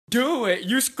Do it.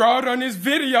 You scrolled on this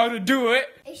video to do it.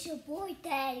 It's your boy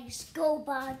Daddy's Go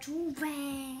by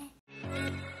Joovier.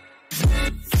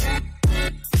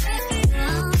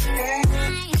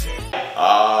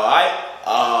 Alright.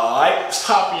 What's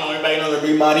poppin', y'all? Everybody know to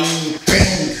be Money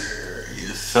Banger.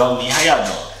 You feel me? How y'all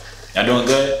doing? Y'all doing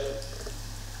good?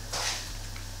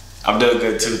 I'm doing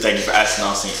good too. Thank you for asking.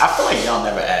 I feel like y'all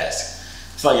never ask.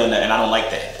 I feel like y'all never, and I don't like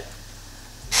that.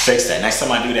 Fix that. Next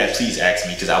time I do that, please ask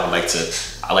me because I like to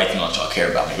know that y'all care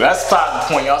about me. But that's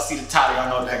the point. Y'all see the title, y'all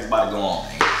know what the heck's about to go on.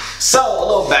 Man. So a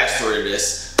little backstory to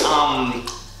this.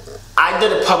 I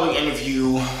did a public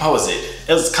interview. What was it?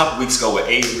 It was a couple weeks ago with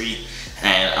Avery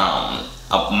and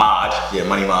Mod,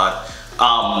 Money Mod.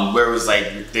 Where it was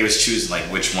like they was choosing like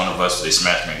which one of us they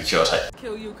smash maybe kill.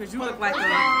 Kill you because you look like a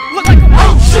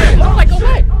oh shit! Look like a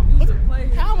what?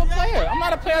 How I'm a player? I'm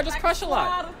not a player. I just crush a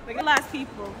lot. Last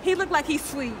people. He look like he's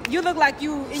sweet. You look like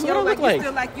you in So your what I like look you like?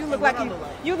 still like you look like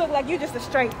you look like you just a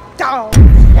straight dog. you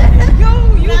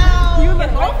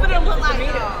look both of them look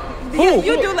like dogs. Who?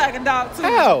 You do like a dog too.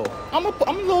 How? I'm a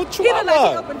little chihuahua. He look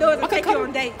like he open doors and take you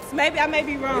on dates. Maybe I may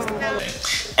be wrong.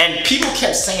 And people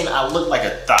kept saying I look like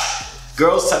a thot.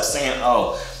 Girls kept saying,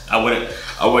 "Oh, I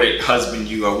wouldn't husband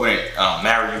you. I wouldn't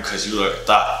marry you because you look like a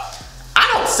thot."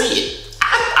 I don't see it.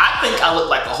 I think I look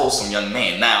like a wholesome young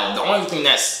man. Now, the only thing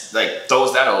that's like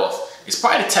throws that off is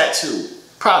probably the tattoo.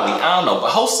 Probably, I don't know, but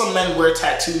wholesome men wear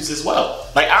tattoos as well.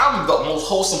 Like I'm the most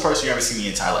wholesome person you ever seen in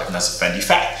your entire life, and that's a Fendi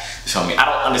fact. You feel me? I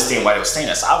don't understand why they were saying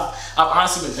that. So I've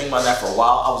honestly been thinking about that for a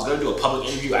while. I was gonna do a public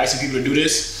interview asking people to do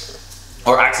this,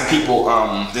 or asking people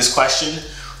this question,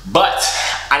 but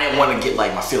I didn't want to get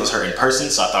like my feelings hurt in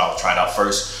person, so I thought I would try it out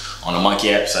first on the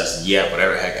Monkey app. So I said, yeah,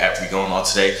 whatever heck app we going on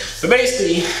today. But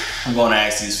basically, I'm going to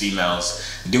ask these females,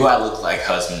 do I look like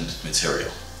husband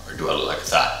material, or do I look like a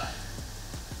thot?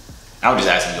 I would just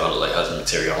ask them, do I look like husband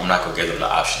material? I'm not gonna give them the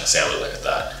option to say I look like a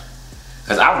thot,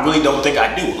 because I really don't think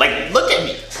I do. Like, look at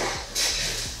me.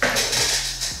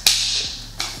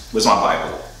 Where's my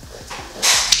Bible?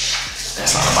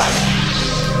 That's not a Bible.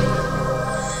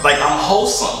 Like, I'm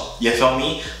wholesome. You feel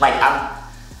me? Like,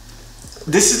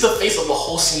 this is the face of a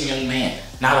wholesome young man,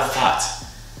 not a thot.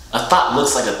 A thot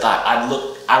looks like a thot. I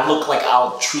look like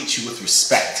I'll treat you with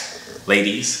respect,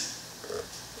 ladies.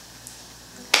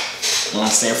 You know what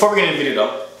I'm saying? Before we get into the video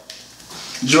though,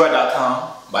 Joovier.com,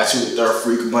 buy 2 with 3rd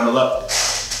free, you can bundle up.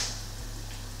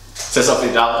 Sets up $50.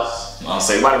 You know what I'm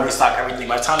saying? About to restock everything.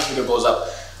 By the time this video goes up,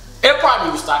 it'll probably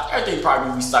be restocked. Everything will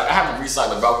probably be restocked. I haven't restocked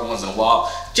the broken ones in a while,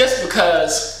 just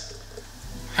because,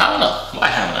 I don't know, why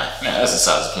haven't I? Yeah, that's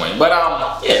besides the point. But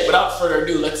yeah, without further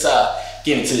ado, let's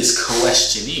get into this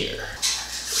questionnaire.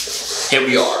 Here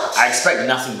we are. I expect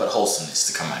nothing but wholesomeness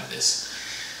to come out of this.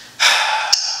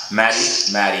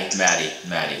 Maddie.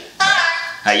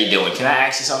 How you doing? Can I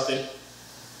ask you something?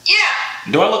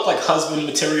 Yeah. Do I look like husband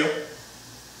material?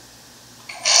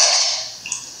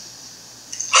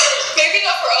 Maybe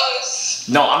not for us.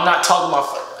 No, I'm not talking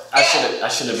about. I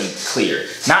should have been clear.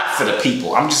 Not for the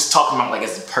people. I'm just talking about like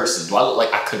as a person. Do I look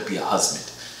like I could be a husband?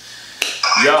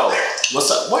 Yo,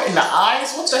 what's up? What in the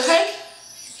eyes? What the heck?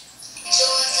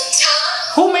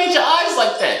 Who made your eyes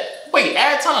like that? Wait,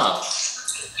 add time.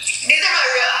 These are my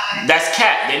real eyes. That's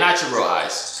cat. They're not your real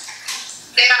eyes.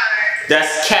 They are.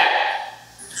 That's cat.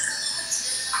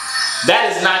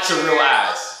 That is not your real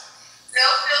eyes. No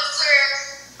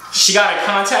filter. She got her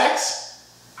contacts?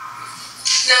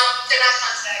 No, they're not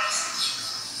contacts.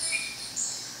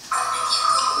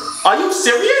 Are you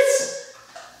serious?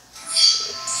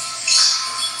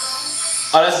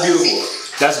 Oh, that's beautiful.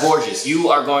 That's gorgeous. You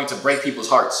are going to break people's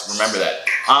hearts. Remember that.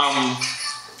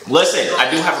 Listen, I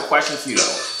do have a question for you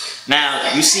though.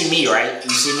 Now, you see me, right? You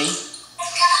see me?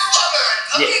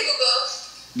 Hold on. Okay, Google.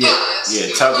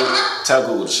 Yeah. Tell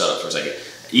Google to shut up for a second.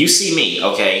 You see me,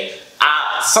 okay?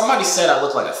 Somebody said I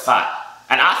look like a thot,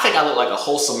 and I think I look like a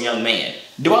wholesome young man.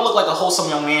 Do I look like a wholesome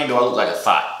young man? Do I look like a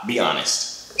thot? Be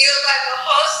honest. You look like a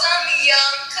wholesome,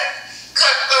 young,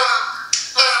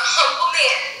 humble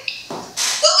man.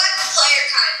 Look like a player,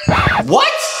 kind of.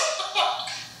 What?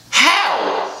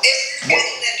 How? It's getting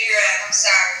the do-rag. I'm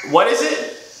sorry. What is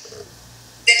it?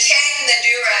 The chain and the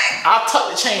do-rag. I'll tuck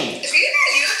the chain. If you're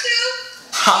on YouTube,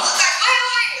 Huh?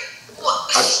 you look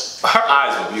like, what? Her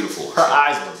eyes were beautiful. Her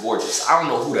eyes were gorgeous. I don't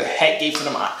know who the heck gave for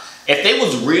them eyes. If they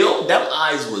was real, them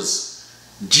eyes was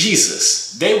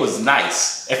Jesus. They was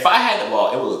nice. If I had,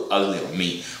 well, it would look ugly on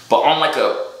me. But on like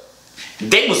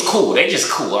they was cool. They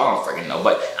just cool. I don't freaking know.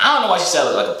 But I don't know why she said I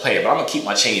look like a player. But I'm gonna keep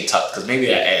my chain tucked because maybe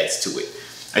that adds to it.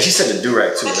 And she said the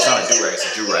do-rag too. It's not a do-rag. It's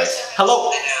a do-rag.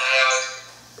 Hello. I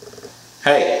know.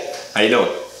 Hey. How you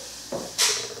doing?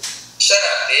 Shut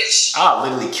up. bitch. I'll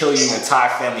literally kill your entire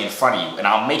family in front of you, and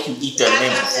I'll make you eat their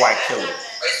limbs before I kill you.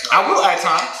 I will at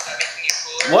time.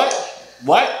 What?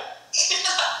 What? You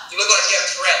look like you have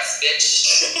Tourette's,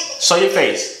 bitch. Show your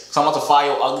face. So I'm about to fire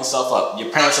your ugly self up. Your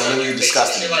parents are literally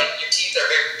disgusting. Your teeth are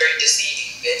very, very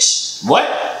deceiving, bitch. What?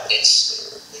 Bitch.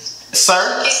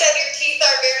 Sir? He said your teeth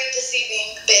are very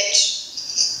deceiving, bitch.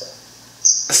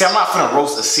 See, I'm not finna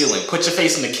roast a ceiling. Put your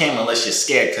face in the camera unless you're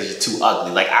scared because you're too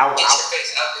ugly. Like, I'll Get your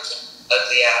face out of the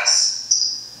ugly ass.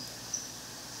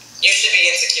 You should be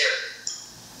insecure.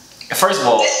 First of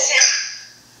all,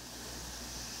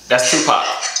 that's Tupac.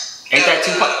 Ain't that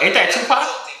Tupac? Ain't that Tupac?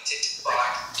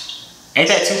 Ain't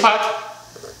that Tupac?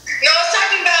 No, I was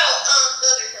talking about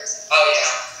the other person. Oh yeah.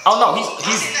 Oh no, I think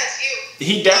that's you.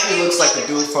 he definitely looks like the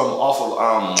dude from off of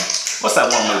what's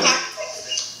that one movie?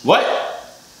 What?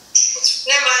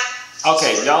 Never mind.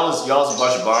 Okay, y'all is a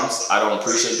bunch of bums. I don't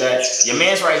appreciate that. Your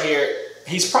man's right here.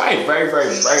 He's probably very, very,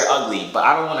 very ugly, but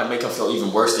I don't want to make him feel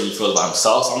even worse than he feels about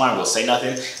himself. So I'm not gonna say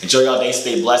nothing. Enjoy y'all day.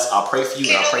 Stay blessed. I'll pray for you,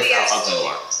 and I'll pray for how ugly you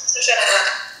are. So shut up.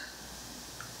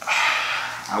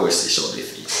 I wish they showed their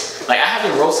face. Like, I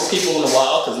haven't roasted people in a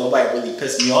while because nobody really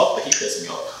pissed me off, but he pissed me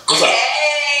off. What's up?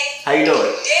 Hey. How you doing?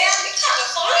 Damn, you kind of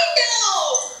funny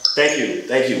though. Thank you,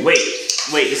 thank you. Wait,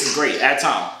 this is great. Add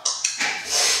time.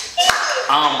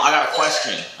 I got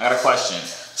a question.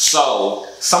 So,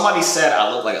 somebody said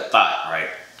I look like a thot, right?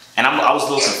 And I was a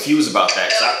little confused about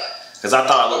that because I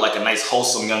thought I looked like a nice,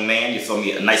 wholesome young man, you feel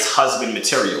me? A nice husband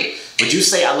material. Would you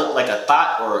say I look like a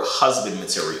thot or husband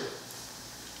material?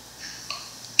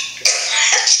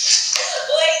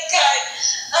 Wait, God.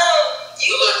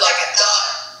 You look like a thot.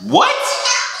 What?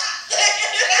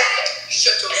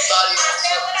 Shut your body. I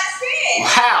said what I said.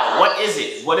 How? What is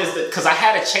it? What is the? Because I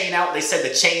had a chain out. They said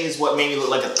the chain is what made me look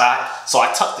like a thot. So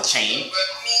I tucked the chain.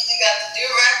 You got the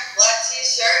do-rag, black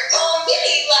t-shirt. Me,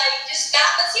 like, just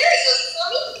got material. You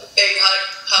feel me? Hey,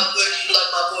 how good you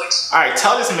like my voice? All right,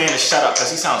 tell this man to shut up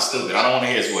because he sounds stupid. I don't want to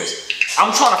hear his voice.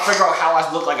 I'm trying to figure out how I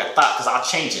look like a thot because I'll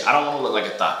change it. I don't want to look like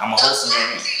a thot. I'm a wholesome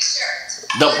man.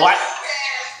 The black.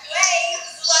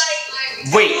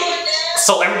 Wait.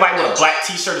 So everybody with a black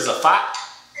t-shirt is a thot?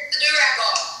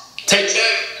 Take.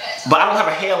 But I don't have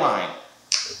a hairline.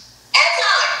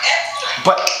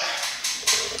 But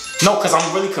no, because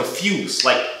I'm really confused.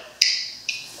 Like,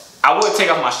 I would take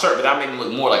off my shirt, but that made me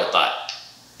look more like a thot.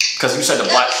 Because you said the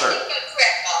black shirt.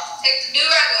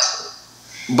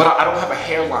 But I don't have a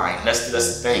hairline. That's the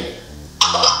thing.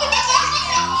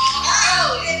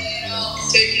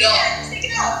 Take it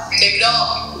off. Take it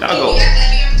off.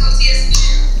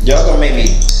 Y'all gonna make me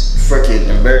freaking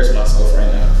embarrass myself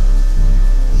right now.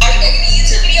 Are you making a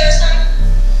YouTube video or something?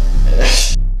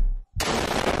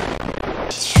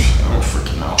 I don't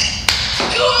freaking know.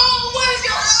 Oh, what is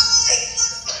your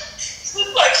eyes?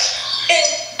 Look like shit.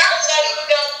 I'm not even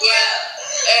gonna do it.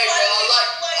 Hey, bro, I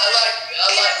like you.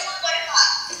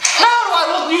 How do I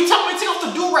look? You tell me to take off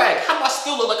the do-rag. How do I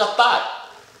still look like a thot?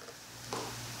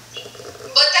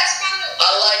 But that's kind of.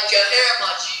 I like your hair, my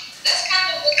G. That's kind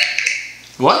of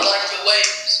What? I like your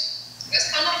waves.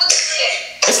 That's kind of a good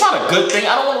thing. It's not a good thing.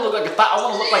 I don't want to look like a thot. I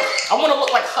want to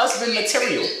look like husband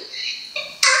material. I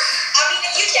mean,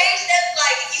 if you change that,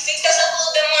 like, if you fix yourself a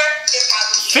little bit more, you're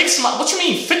probably. What you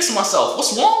mean fix myself?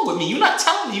 What's wrong with me? You're not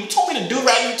telling me. You told me to do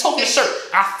rag. You told me to shirt.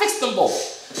 I fixed them both.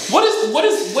 What is it?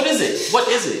 What is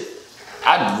it?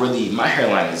 My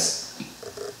hairline is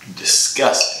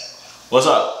disgusting. What's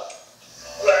up?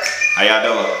 How y'all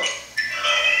doing?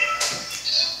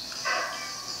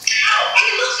 He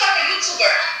looks like a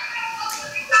YouTuber.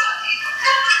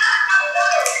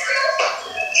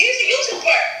 He's a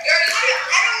YouTuber.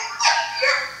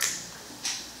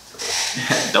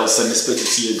 Don't send this picture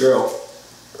to your girl.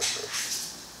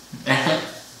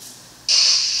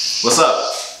 What's up?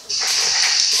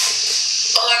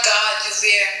 Oh my God,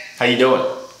 Joovier. How you doing?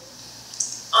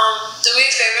 Do me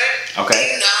a favor. Okay. Can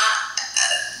you not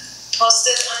post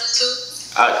it on YouTube?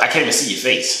 I can't even see your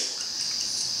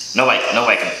face. Nobody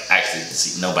can actually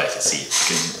see. Nobody can see it.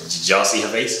 Did y'all see her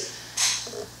face?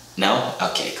 No?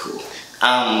 Okay, cool.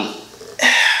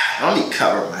 Let me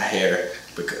cover my hair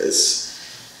because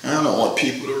I don't want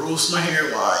people to roast my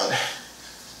hairline.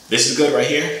 This is good right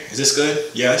here. Is this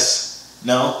good? Yes?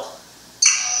 No?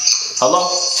 Hello?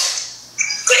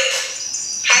 Great.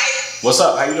 Hi. What's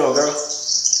up? How you doing, girl?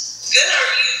 Good, how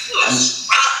are you?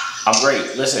 I'm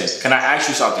great. Listen, can I ask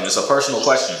you something? It's a personal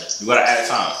question. You gotta add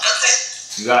time. Okay.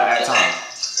 You gotta add time.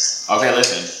 Okay,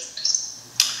 listen.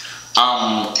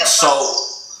 So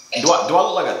do I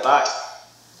look like a thot?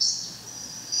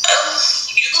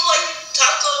 You look like you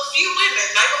talk to a few women,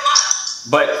 not gonna lie.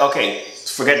 But okay,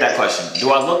 forget that question.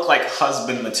 Do I look like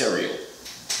husband material?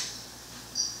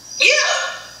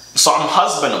 So I'm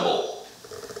husbandable.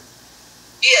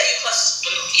 Yeah, you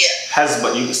husbandable. Yeah.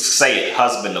 Husband, you say it,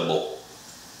 husbandable.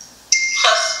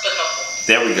 Husbandable.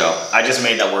 There we go. I just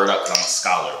made that word up because I'm a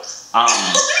scholar.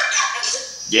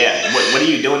 Yeah. What are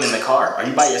you doing in the car? Are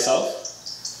you by yourself?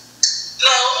 No,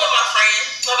 I'm with my friend,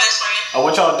 my best friend. Oh,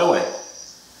 what y'all doing? Nothing.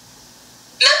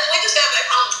 We just got back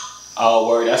home. Oh,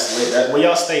 word. That's lit. Where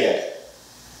y'all stay at?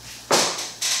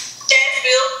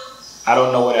 Jacksonville, I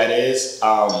don't know where that is.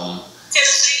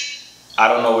 Tennessee. I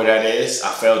don't know where that is.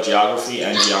 I failed geography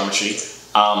and geometry.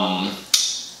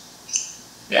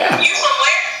 Yeah. You from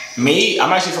where? Me?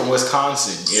 I'm actually from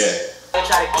Wisconsin. Yeah.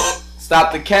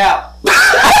 Stop the cap. Stop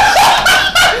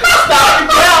the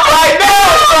cap right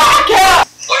now. Stop the cap.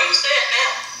 Where you staying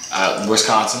now?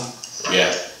 Wisconsin.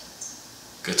 Yeah.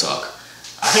 Good talk.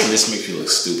 I think this makes you look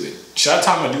stupid. Should I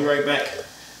tie my do-rag back?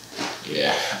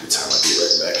 Yeah, I can tie my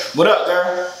do-rag back. What up,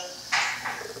 girl?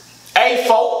 Hey,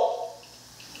 folk.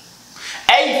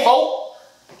 Hey, folk.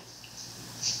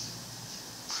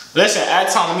 Listen, at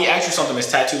time, let me ask you something, Miss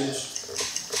Tattoos.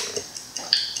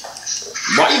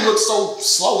 Why you look so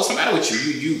slow? What's the matter with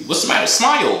you? What's the matter?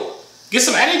 Smile. Get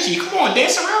some energy. Come on,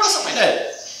 dance around or something like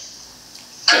that.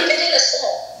 I'm making a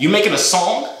song. You making a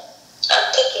song?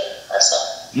 I'm picking a song.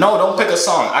 No, don't pick a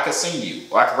song. I can sing you,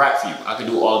 or I can rap for you. I can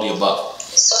do all the above.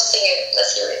 So sing it.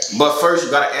 Let's hear it. But first, you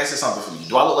gotta answer something for me.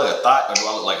 Do I look like a thought, or do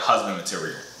I look like husband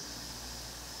material?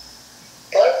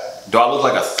 What? Do I look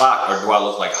like a thought, or do I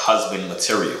look like husband material?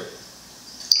 A little bit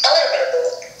of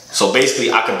both. So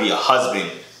basically, I could be a husband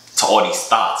to all these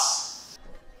thoughts.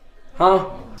 Huh?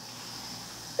 No,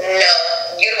 you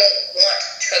don't want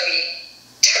to be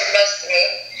turned most to me.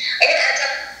 I'm gonna add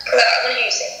time. I want to hear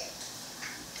you sing.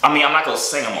 I mean, I'm not gonna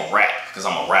sing. I'm gonna rap because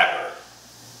I'm a rapper.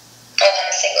 Oh, I'm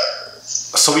a singer.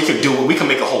 So we can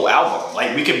make a whole album.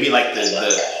 Like we could be like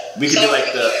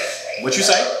what you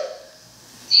say?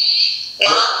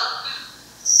 Mom?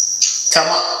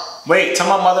 Tell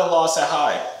my mother-in-law I said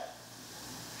hi.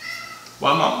 Why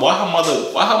her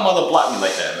mother blocked me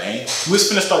like that, man? We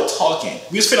was finna start talking.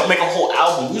 We was finna make a whole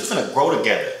album. We was finna grow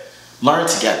together, learn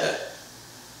together,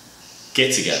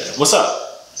 get together. What's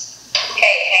up?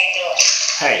 Hey, how you doing?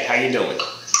 Hey, how you doing?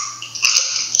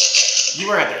 You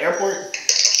were at the airport?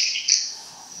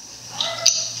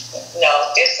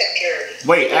 No, it's security.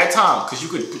 Wait, at time, cause you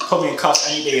could put me in cuffs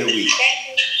any day of the week.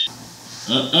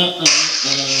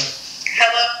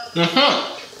 Hello? Hello.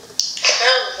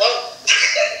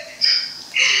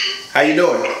 How you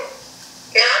doing?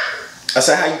 Yeah? I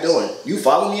said, how you doing? You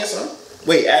follow me or something?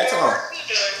 Wait, at time. How you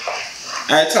doing?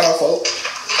 At time, folks.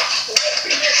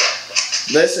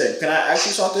 Listen, can I ask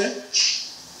you something?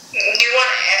 You want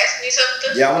to ask me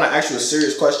something? Yeah, I want to ask you a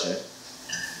serious question.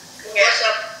 What's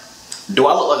up? Do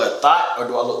I look like a thought, or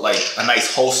do I look like a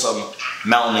nice, wholesome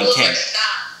melanin king?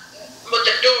 With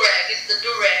the do-rag, it's the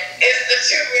do-rag. It's the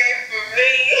do-rag for me.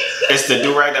 It's the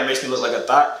do-rag that makes me look like a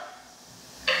thought?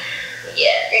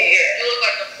 Yeah. You look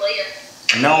like a player.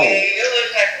 No. Yeah, you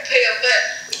look like a player,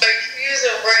 but you use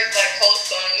a word like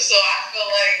wholesome, so I feel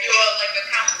like you are like a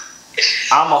common.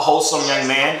 I'm a wholesome young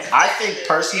man. I think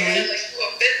personally, Yeah, like you're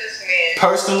a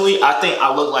businessman. I think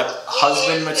I look like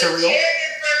husband material. Yeah,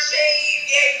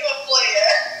 you're a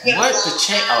player. What? The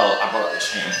chain? Oh, I brought up the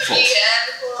chain. He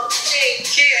had to pull up the chain.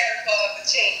 She had to pull up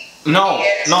the chain. No,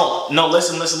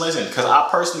 listen. Because I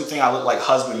personally think I look like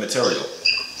husband material.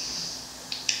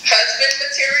 Husband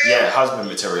material? Yeah, husband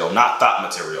material, not thought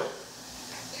material.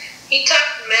 He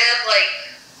talked mad like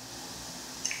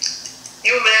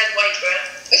you mad white, bro.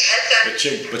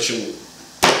 But you,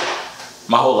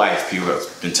 my whole life people have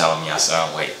been telling me I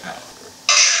sound white.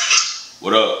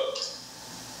 What up?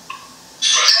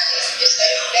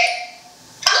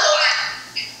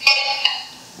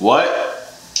 What?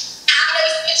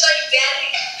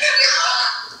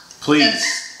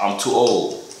 Please, I'm too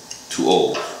old. Too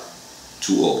old.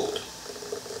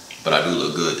 But I do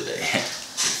look good today.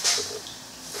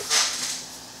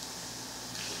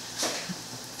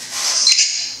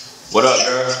 What up,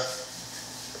 girl?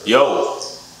 Yo.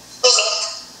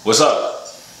 What's up?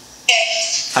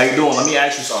 How you doing? Let me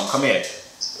ask you something. Come here.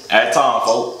 At time,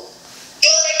 folks.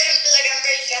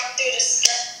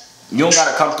 You don't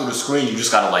gotta come through the screen. You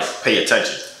just gotta like pay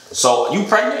attention. So, you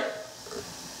pregnant?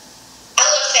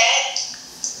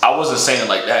 I wasn't saying it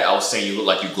like that. I was saying you look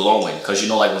like you glowing. Cause you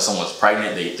know like when someone's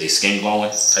pregnant, they skin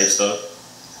glowing type stuff.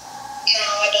 No,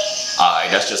 I don't. Alright,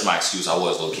 that's just my excuse. I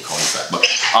was low-key calling you fat. But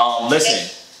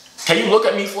listen, can you look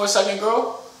at me for a second,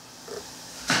 girl?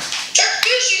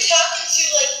 Who's you talking to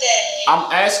like that?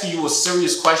 I'm asking you a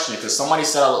serious question because somebody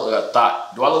said I look like a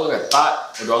thought. Do I look like a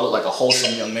thought, or do I look like a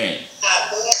wholesome young man?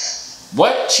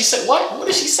 What? She said what? What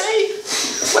did she say?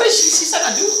 What did she said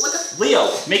I do look like a Leo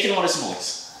making all this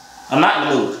noise. I'm not in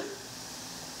the mood.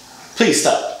 Please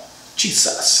stop.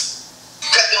 Jesus.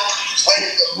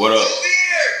 What up?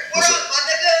 What up, my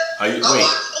nigga? Are you, I watch a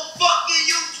fucking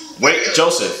YouTube wait, video.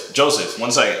 Joseph,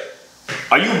 1 second.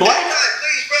 Are you black?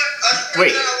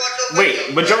 Please, bro.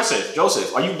 Wait, but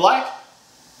Joseph, are you black?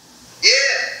 Yeah.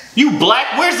 You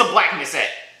black? Where's the blackness at?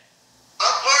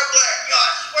 I'm part black. Yo, I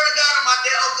swear to God, on my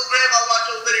dead uncle grandma, I watch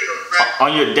your videos, bro.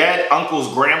 On your dad, uncle's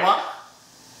grandma?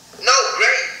 No,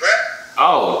 great, bro.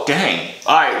 Oh, dang.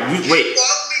 All right, wait. Follow me,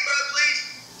 bro, please.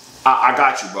 I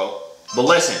got you, bro. But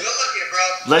listen, Good looking, bro.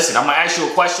 listen, I'm gonna ask you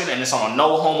a question and it's on a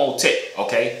no homo tip,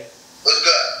 okay? What's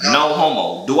good? No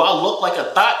homo. Do I look like a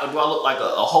thought or do I look like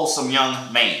a wholesome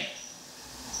young man?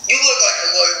 You look like a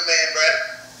loyal man, bro.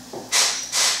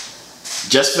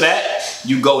 Just for that,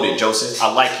 you goated, Joseph. I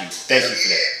like you. Thank you for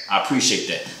that. I appreciate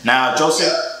that. Now,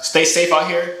 Joseph, stay safe out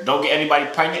here. Don't get anybody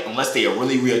pregnant unless they are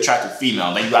really, really attractive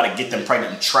female. Then you gotta get them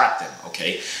pregnant and trap them,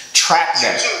 okay? Trap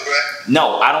them. You too, bro.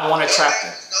 No, I don't want to trap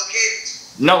them. No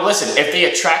kids. No, listen, if they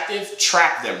attractive,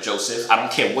 trap them, Joseph. I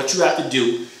don't care what you have to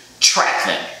do. Trap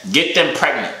them. Get them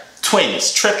pregnant.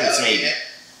 Twins, triplets maybe. Yeah.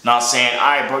 Know what I'm saying? All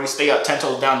right, bro, you stay up 10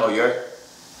 toes down though, you're.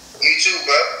 You too,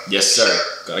 bro. Yes, sir.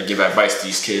 Gotta give advice to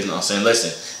these kids. Know what I'm saying?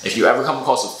 Listen, if you ever come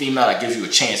across a female that gives you a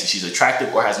chance and she's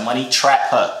attractive or has money, trap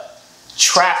her.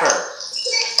 Trap her.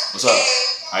 What's up?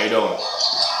 How you doing?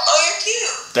 Oh, you're cute.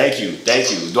 Thank you. Thank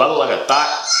you. Do I look like a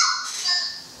thought?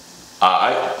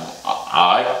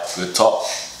 Alright. Good talk.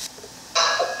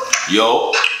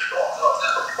 Yo.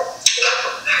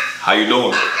 How you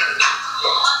doing?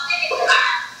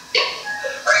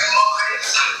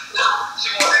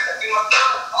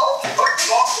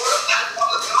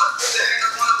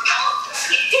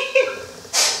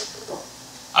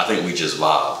 I think we just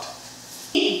vibed.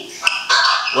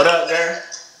 What up there?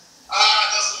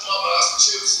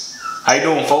 How you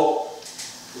doing, folk?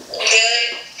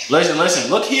 Good. Listen.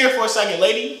 Look here for a second,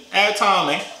 lady. At a time,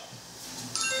 man.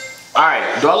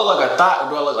 Alright, do I look like a thought or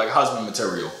do I look like husband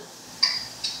material?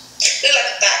 You look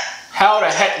like that. How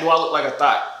the heck do I look like a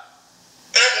thought?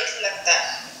 I don't think you look like that.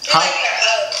 You Huh? like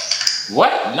your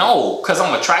What? No, because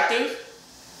I'm attractive?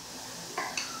 I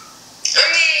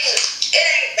mean, it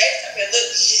ain't based on your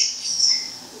looks.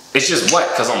 It's just what?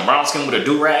 Because I'm brown skin with a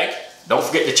do-rag? Don't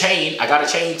forget the chain. I got a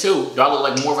chain too. Do I look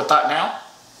like more of a thought now?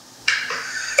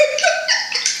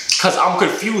 Because I'm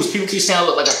confused. People keep saying I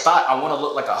look like a thought. I want to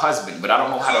look like a husband, but I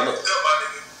don't know how to look.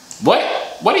 What?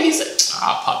 What did he say?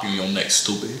 I'll pop you in your neck,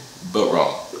 stupid. But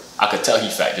wrong. I could tell he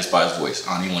fat just by his voice.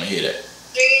 I don't even want to hear that.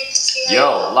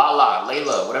 Yo, Lala,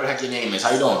 Layla, whatever the heck your name is.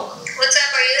 How you doing? What's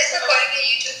up? Are you like recording a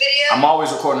YouTube video? I'm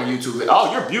always recording a YouTube video. Oh,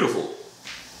 you're beautiful.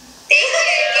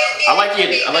 I like your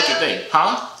thing.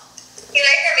 Huh? You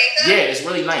like her makeup? Yeah, it's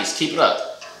really nice. Keep it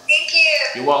up. Thank you.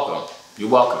 You're welcome. You're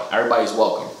welcome. Everybody's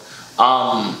welcome.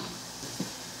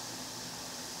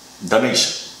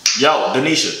 Danisha. Yo,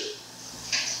 Danisha.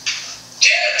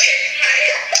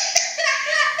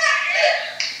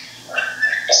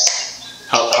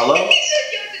 Hello?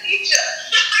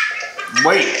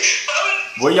 Wait.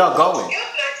 Where y'all going?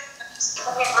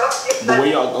 But where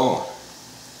y'all going?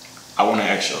 I want to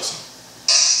ask y'all something.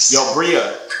 Yo,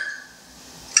 Bria.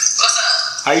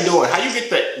 How you doing? How you get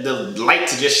the light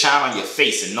to just shine on your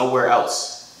face and nowhere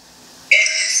else?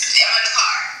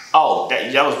 Oh,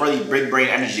 that was really big brain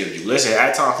energy of you. Listen, I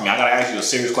had time for me. I gotta ask you a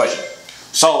serious question.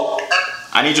 So,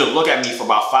 I need you to look at me for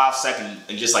about 5 seconds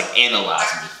and just like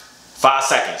analyze me. 5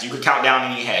 seconds. You can count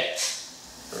down in your head.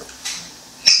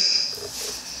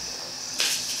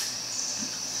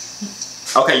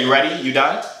 Okay, you ready? You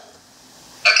done?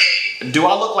 Okay. Do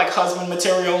I look like husband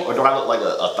material or do I look like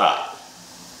a thought?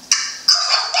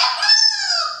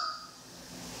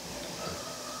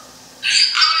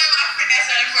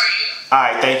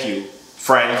 Alright, thank you.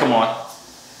 Friend, come on. Okay,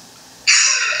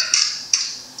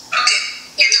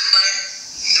 here's the plan.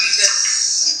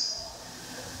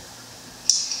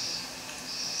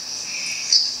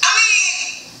 I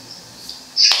mean,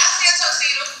 I see a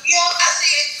tuxedo. Yeah, I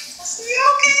see it. I see it,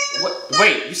 okay. What?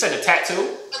 Wait, you said a tattoo?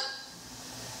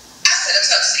 I said a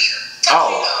tuxedo.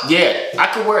 Oh, yeah. I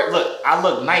could wear it. Look, I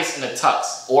look nice in a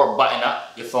tux or button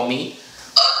up, you feel me?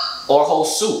 Or a whole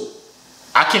suit.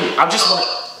 I just want to.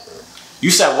 You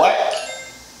said what?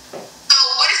 So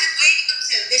what is it leading up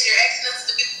to? Is your excellence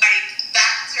to be like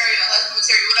that material, husband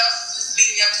material? What else is this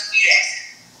leading up to for your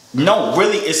excellence? No,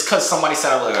 really, it's because somebody said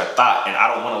I look like a thought, and I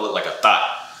don't want to look like a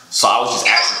thought. So I was just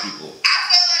asking people. I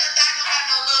feel like a thought don't have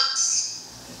no looks.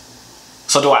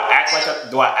 So do I act like a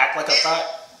thought? I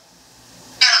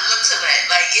don't look to that.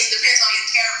 Like it depends on your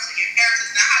character. Your character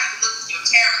is not how you look with your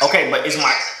character. Okay, but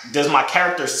does my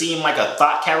character seem like a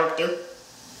thought character?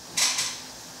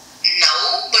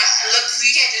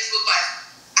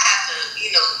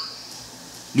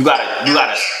 You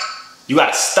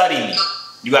gotta study me.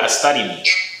 You gotta study me.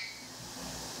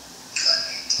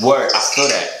 Word, I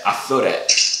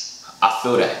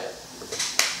feel that.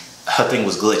 Her thing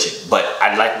was glitching, but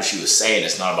I like what she was saying.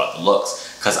 It's not about the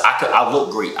looks, cause I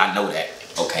look great. I know that.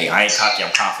 Okay, I ain't cocky.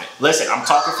 I'm confident. Listen, I'm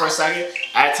talking for a second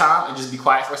at a time, and just be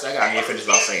quiet for a second. I need to finish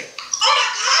what I'm saying.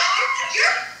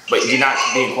 But you're not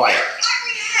being quiet.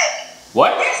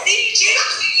 What?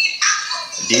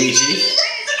 DDG?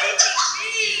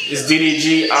 It's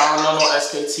DDG. I don't know no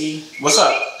SKT. What's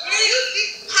up?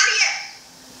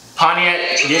 Pontiac.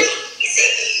 Yeah.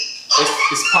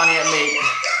 It's Pontiac made.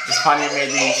 It's Pontiac made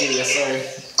DDG. Yes, sir.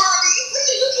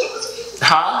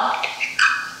 Huh?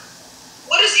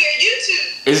 What is your YouTube?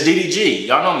 It's DDG.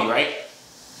 Y'all know me, right?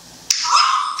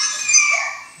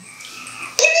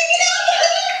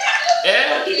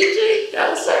 Yeah, DDG.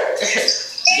 Yes, sir.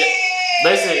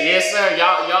 Listen, yes, sir.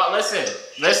 Y'all,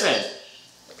 listen.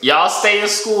 Y'all stay in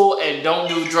school and don't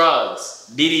do drugs.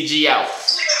 DDG out.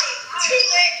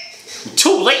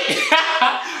 Too late.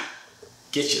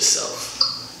 Get yourself.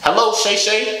 Hello, Shay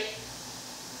Shay.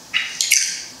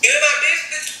 You're my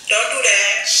business. Don't do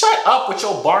that. Shut up with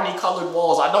your Barney colored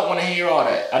walls. I don't want to hear all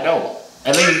that. I don't.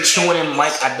 And then you chewing in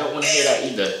mic. I don't want to hear that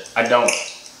either. I don't.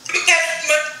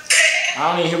 I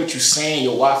don't even hear what you're saying.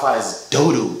 Your Wi-Fi is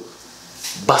doo-doo.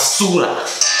 Basura.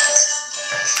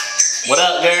 What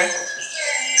up, girl?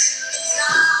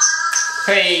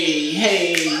 Hey,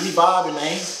 we vibing,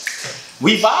 man.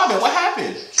 We vibing. What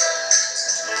happened?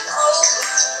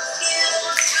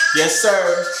 Yes,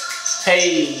 sir.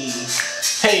 Hey.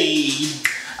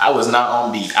 I was not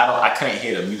on beat. I couldn't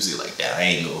hear the music like that. I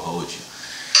ain't gonna hold you.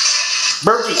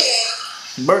 Berkey.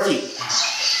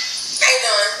 How you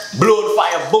doing? Blow the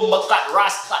fire, boom, cut,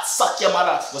 ras, cut, suck your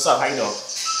mother. What's up? How you doing?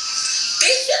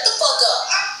 Bitch, shut the fuck up.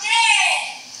 I'm dead.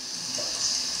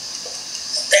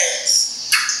 Thanks.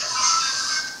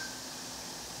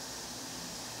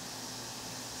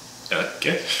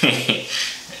 Okay.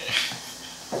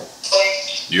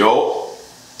 Yo.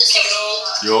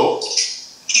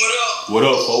 What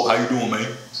up, folk? How you doing, man?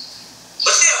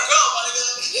 But she a girl, my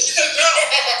nigga. She's a girl.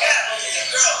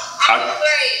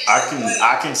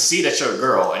 I can see that you're a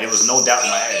girl, and there was no doubt in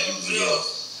my head you was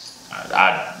a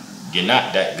girl. You're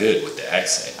not that good with the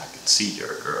accent. I can see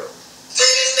you're a girl.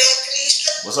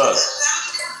 What's up?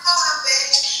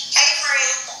 Hey,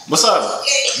 friend. What's up?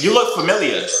 You look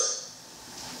familiar.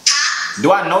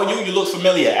 Do I know you? You look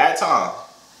familiar at time.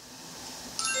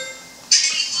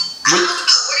 Where you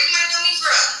might know me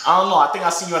from? I don't know. I think I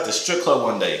seen you at the strip club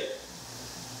one day.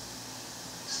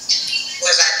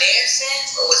 Was I dancing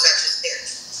or was I just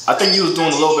there? I think you was doing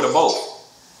a little bit of both.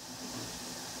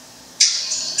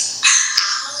 I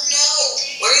don't know.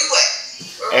 Where you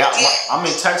at? Hey, I'm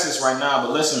in Texas right now,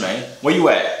 but listen, man. Where you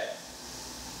at?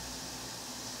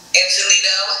 In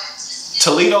Toledo.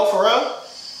 Toledo, for real?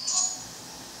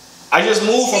 I just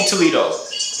moved from Toledo.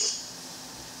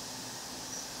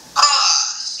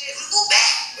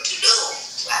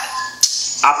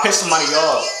 I pissed somebody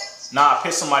off. Nah, I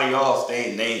pissed somebody off.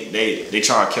 They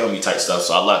trying to kill me type stuff,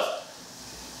 so I left.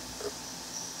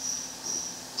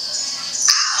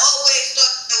 I always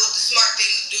thought that was the smart thing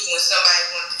to do when somebody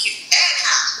wanted to kill you.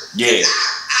 Yeah.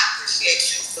 I appreciate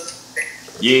you for that.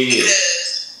 Yeah.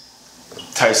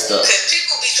 Type stuff. Because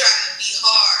people be trying to be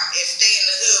hard and stay in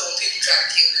the hood when people try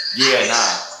to kill them. Yeah,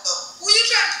 nah. Who you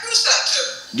trying to do something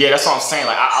to? Yeah, that's what I'm saying.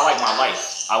 Like, I like my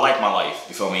life. I like my life.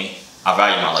 You feel me? I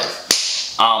value my life.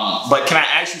 But can I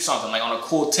ask you something, like on a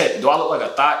cool tip? Do I look like a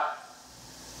thot?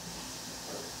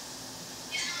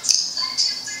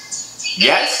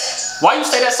 Yes? Why you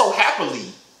say that so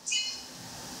happily?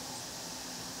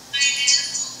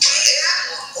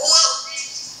 Well,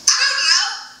 I don't know.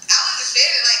 I wasn't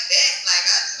saying it like that. Like,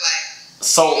 I was like,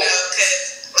 So, you know,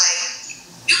 because, like,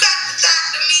 you got the thot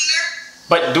demeanor.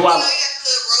 but do You know, I? you got the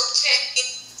little rope chain.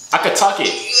 I could tuck it.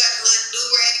 You got the little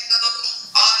do-rag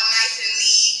all nice and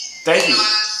neat. Thank you. Know what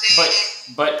I'm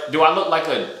saying? But do I look like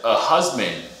a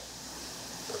husband?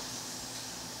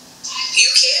 You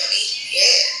can be,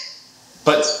 yeah.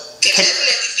 But Can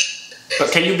definitely be.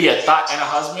 can you be a thot and a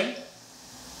husband? Yeah,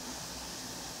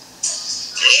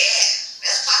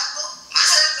 that's possible. My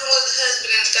husband was a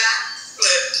husband and thot.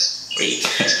 Wait.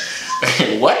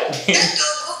 What? That's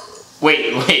doable. Wait.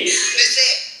 That's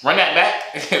it. Run that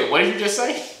back. What did you just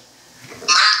say?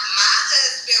 My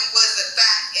husband was a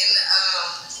thot in the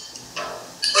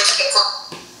what you can call.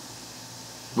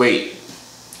 Wait.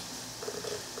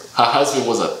 Her husband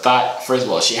was a thot. First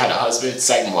of all, she had a husband.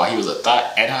 Second of all, he was a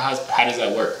thot and her husband. How does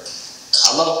that work?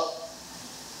 Hello?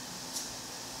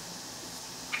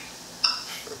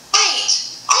 Wait.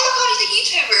 Oh my God, he's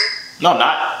a YouTuber. No, I'm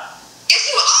not. Yes,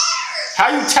 you are. How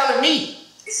you telling me?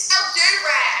 It's so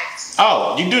do-rags.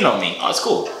 Oh, you do know me. Oh, it's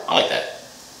cool. I like that.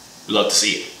 We love to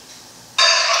see it.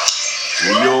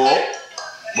 Yo,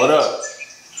 what up?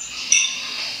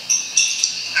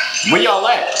 Where y'all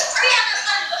at?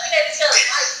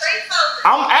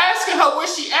 I'm asking her where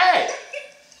she at.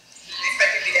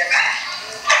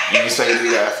 You expect to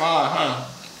be that fine, huh?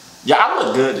 Yeah, I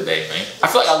look good today, man. I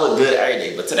feel like I look good every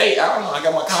day, but today, I don't know, I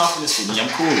got my confidence with me. I'm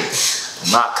cool.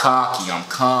 I'm not cocky, I'm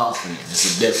confident.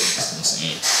 It's a difference, you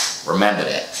know what I'm saying? Remember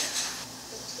that.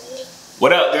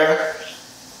 What up, girl?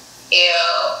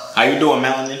 Yeah. How you doing,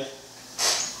 Melanin?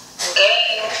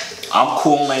 Good. I'm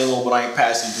cool, man, a little bit. I ain't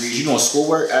passing degrees. You doing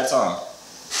schoolwork at time?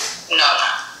 No.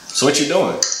 So what you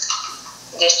doing?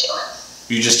 Just chilling.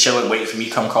 You just chilling, waiting for me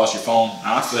to come across your phone?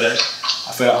 Nah, I feel that.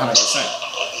 I feel that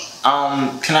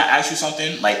 100%. Can I ask you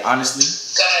something? Like, honestly?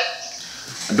 Go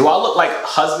ahead. Do I look like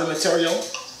husband material?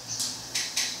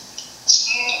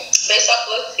 Based off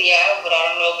looks, yeah, but I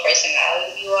don't know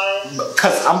personality-wise.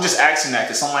 Because I'm just asking that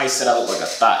because somebody said I look like a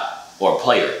thot or a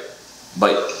player.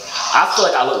 But I feel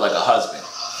like I look like a husband.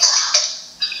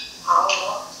 I don't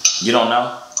know. You don't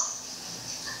know?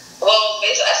 Well,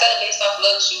 I said based off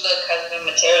looks, you look husband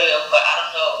material, but I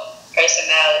don't know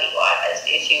personality-wise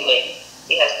if you would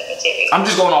be husband material. I'm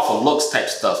just going off of looks type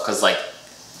stuff, cause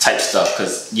typing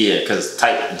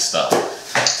stuff.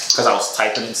 Cause I was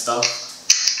typing and stuff.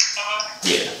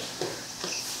 Yeah.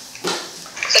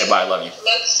 Everybody love you.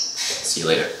 Looks. See you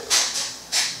later.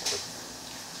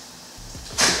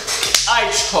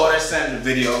 Alright, y'all, that's the end of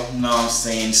the video. You know what I'm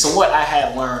saying? So what I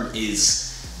have learned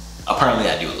is apparently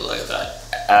I do look like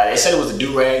that. They said it was the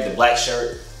do-rag, the black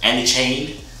shirt, and the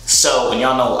chain. So, and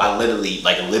y'all know I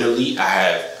literally, I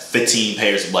have 15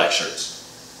 pairs of black shirts.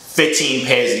 15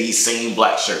 pairs of these same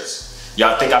black shirts.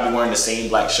 Y'all think I'll be wearing the same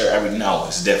black shirt every? No,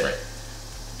 it's different.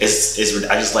 I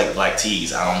just like black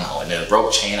tees. I don't know. And then the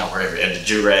rope chain, I wear it, and the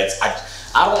do-rags. I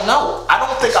don't know. I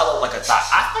don't think I look like a thot.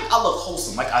 I think I look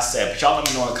wholesome, like I said. But y'all let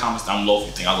me know in the comments down below if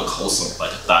you think I look wholesome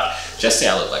like a thot. Just say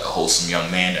I look like a wholesome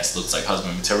young man that looks like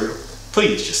husband material.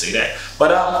 Please just say that. But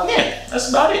yeah, that's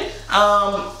about it.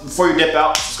 Before you dip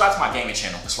out, subscribe to my gaming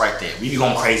channel. It's right there. We be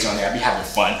going crazy on there. I be having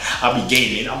fun. I be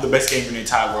gaming. I'm the best gamer in the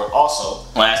entire world. Also,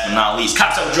 last but not least,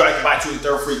 cop something you can buy 2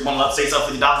 third freak. One love, say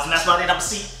something $50, and that's about it. I'm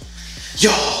see. Yo.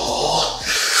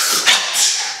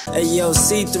 Hey yo,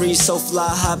 C3 so fly,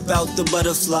 hop out the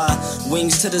butterfly.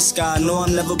 Wings to the sky, no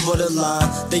I'm never borderline.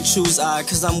 They choose I,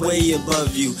 cause I'm way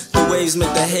above you. The waves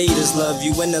make the haters love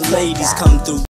you when the ladies come through.